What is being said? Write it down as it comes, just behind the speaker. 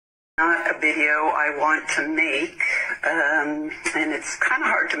not a video I want to make, and it's kind of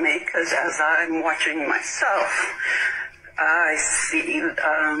hard to make because as I'm watching myself, I see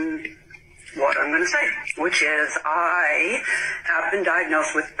what I'm going to say, which is I have been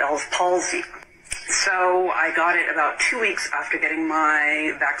diagnosed with Bell's palsy. So I got it about 2 weeks after getting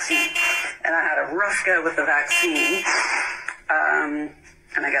my vaccine, and I had a rough go with the vaccine,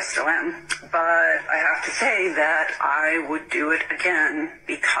 and I guess still am, but I have to say that I would do it again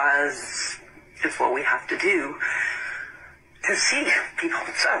because it's what we have to do to see people.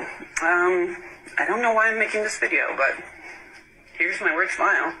 So, I don't know why I'm making this video, but here's my word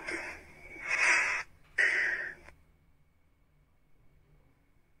smile.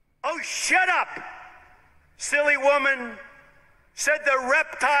 Oh, shut up, silly woman, said the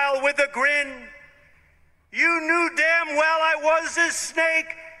reptile with a grin. You knew damn well I was a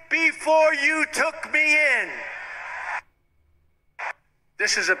snake before you took me in.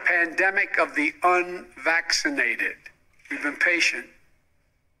 This is a pandemic of the unvaccinated. We've been patient,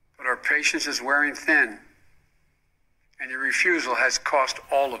 but our patience is wearing thin, and your refusal has cost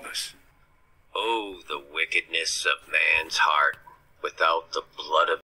all of us. Oh, the wickedness of man's heart. Without the blood of